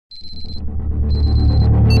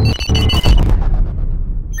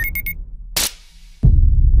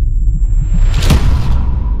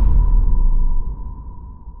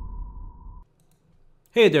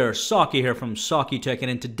Hey there, Saki here from SAKITECH,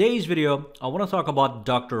 and in today's video, I want to talk about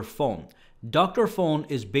DrFone.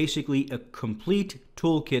 DrFone is basically a complete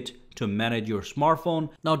toolkit to manage your smartphone.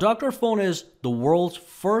 Now, DrFone is the world's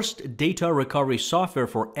first data recovery software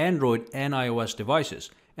for Android and iOS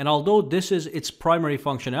devices. And although this is its primary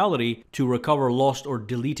functionality to recover lost or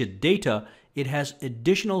deleted data, it has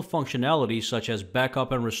additional functionalities such as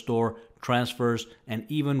backup and restore, transfers, and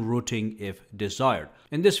even routing if desired.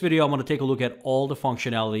 In this video, I'm going to take a look at all the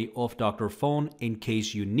functionality of DrFone in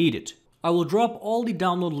case you need it. I will drop all the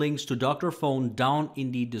download links to DrFone down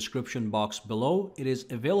in the description box below. It is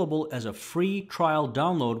available as a free trial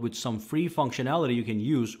download with some free functionality you can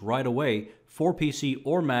use right away for PC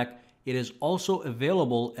or Mac. It is also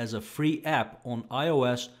available as a free app on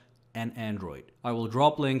iOS and Android. I will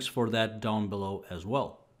drop links for that down below as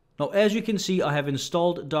well. Now, as you can see, I have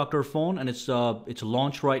installed DrFone and it's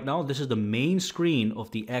launched right now. This is the main screen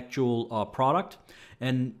of the actual product,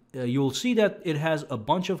 and you'll see that it has a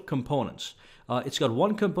bunch of components. It's got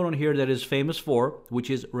one component here that is famous for, which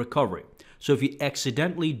is recovery. So if you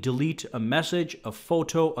accidentally delete a message, a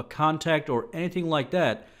photo, a contact, or anything like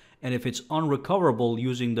that, and if it's unrecoverable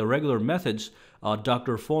using the regular methods,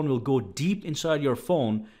 DrFone will go deep inside your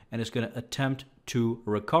phone and it's going to attempt to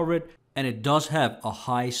recover it. And it does have a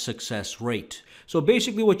high success rate. So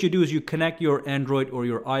basically what you do is you connect your Android or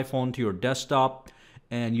your iPhone to your desktop,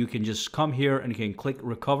 and you can just come here and you can click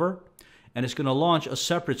recover, and it's going to launch a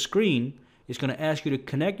separate screen. It's going to ask you to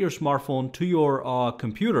connect your smartphone to your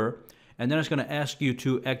computer, and then it's going to ask you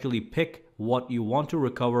to actually pick what you want to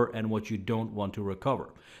recover and what you don't want to recover.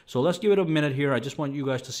 So let's give it a minute here. I just want you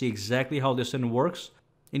guys to see exactly how this thing works.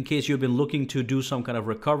 In case you've been looking to do some kind of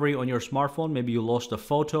recovery on your smartphone, maybe you lost a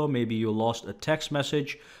photo, maybe you lost a text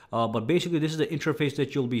message, but basically this is the interface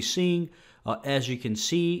that you'll be seeing. As you can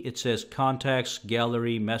see, it says contacts,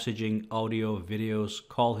 gallery, messaging, audio, videos,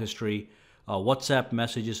 call history, WhatsApp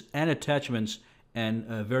messages, and attachments, and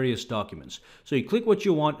various documents. So you click what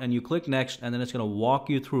you want and you click next, and then it's going to walk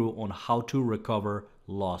you through on how to recover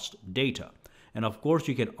lost data. And of course,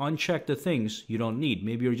 you can uncheck the things you don't need.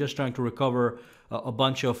 Maybe you're just trying to recover a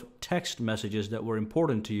bunch of text messages that were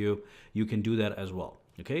important to you. You can do that as well.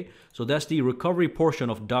 Okay, so that's the recovery portion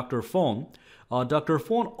of DrFone.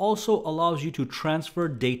 DrFone also allows you to transfer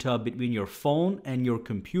data between your phone and your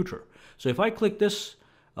computer. So if I click this,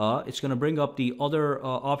 it's going to bring up the other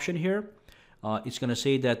option here. It's going to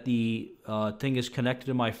say that the thing is connected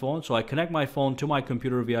to my phone. So I connect my phone to my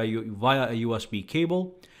computer via a USB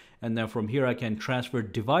cable. And then from here, I can transfer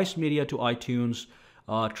device media to iTunes,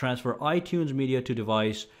 transfer iTunes media to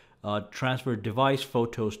device, transfer device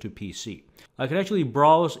photos to PC. I can actually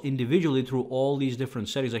browse individually through all these different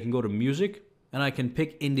settings. I can go to music, and I can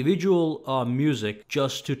pick individual music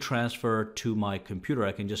just to transfer to my computer.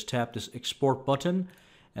 I can just tap this export button,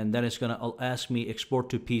 and then it's going to ask me export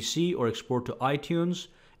to PC or export to iTunes.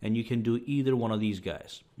 And you can do either one of these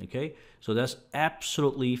guys. Okay, so that's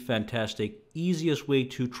absolutely fantastic. Easiest way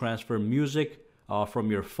to transfer music from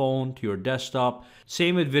your phone to your desktop.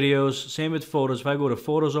 Same with videos, same with photos. If I go to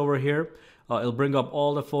photos over here, it'll bring up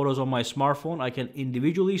all the photos on my smartphone. I can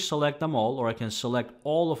individually select them all, or I can select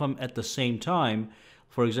all of them at the same time.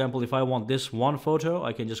 For example, if I want this one photo,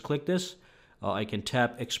 I can just click this. I can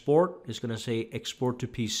tap export. It's going to say export to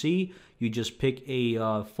PC. You just pick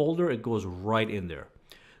a folder. It goes right in there.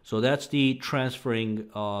 So that's the transferring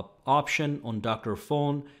option on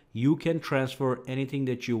DrFone. You can transfer anything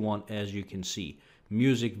that you want, as you can see.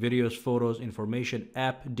 Music, videos, photos, information,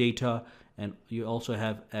 app data, and you also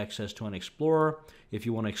have access to an Explorer if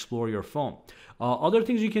you want to explore your phone. Other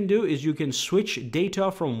things you can do is you can switch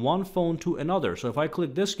data from one phone to another. So if I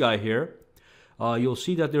click this guy here, you'll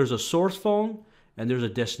see that there's a source phone and there's a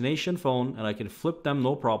destination phone, and I can flip them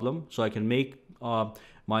no problem. So I can make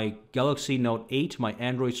my Galaxy Note 8, my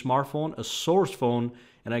Android smartphone, a source phone,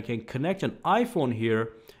 and I can connect an iPhone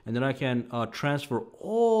here, and then I can transfer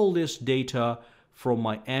all this data from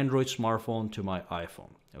my Android smartphone to my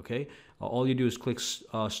iPhone. Okay, all you do is click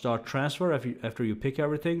start transfer after you pick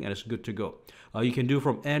everything, and it's good to go. You can do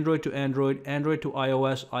from Android to Android, Android to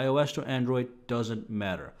iOS, iOS to Android, doesn't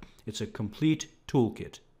matter. It's a complete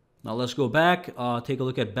toolkit. Now let's go back, take a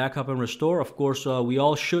look at backup and restore. Of course, we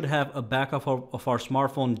all should have a backup of our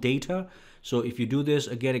smartphone data. So if you do this,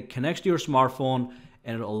 again, it connects to your smartphone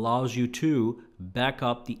and it allows you to back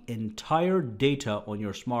up the entire data on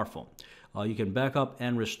your smartphone. You can back up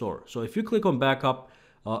and restore. So if you click on backup,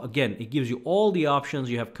 again, it gives you all the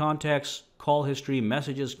options. You have contacts, call history,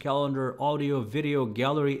 messages, calendar, audio, video,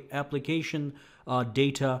 gallery, application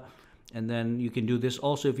data. And then you can do this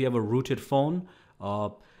also if you have a rooted phone.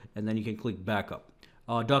 And then you can click backup.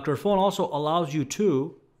 DrFone also allows you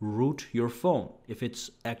to root your phone if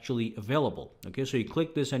it's actually available. Okay, so you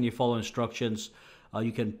click this and you follow instructions.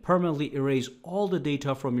 You can permanently erase all the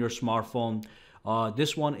data from your smartphone.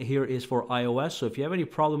 This one here is for iOS. So if you have any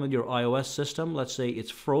problem with your iOS system, let's say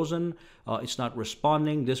it's frozen, it's not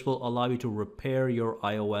responding, this will allow you to repair your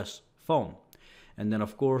iOS phone. And then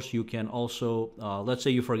of course you can also, let's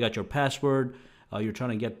say you forgot your password, you're trying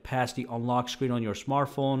to get past the unlock screen on your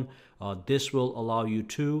smartphone, this will allow you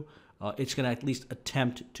to, it's going to at least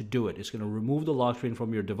attempt to do it. It's going to remove the lock screen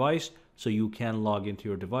from your device so you can log into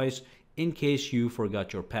your device in case you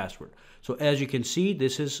forgot your password. So as you can see,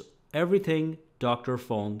 this is everything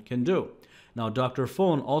DrFone can do. Now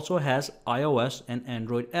DrFone also has iOS and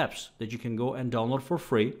Android apps that you can go and download for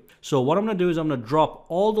free. So what I'm going to do is I'm going to drop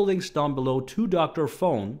all the links down below to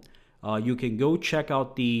DrFone. You can go check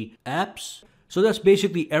out the apps. So that's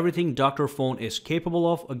basically everything DrFone is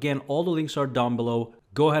capable of. Again, all the links are down below.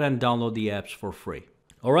 Go ahead and download the apps for free.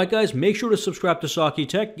 Alright guys, make sure to subscribe to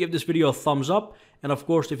SAKITECH, give this video a thumbs up, and of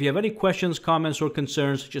course if you have any questions, comments, or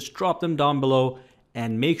concerns, just drop them down below,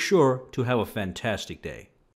 and make sure to have a fantastic day.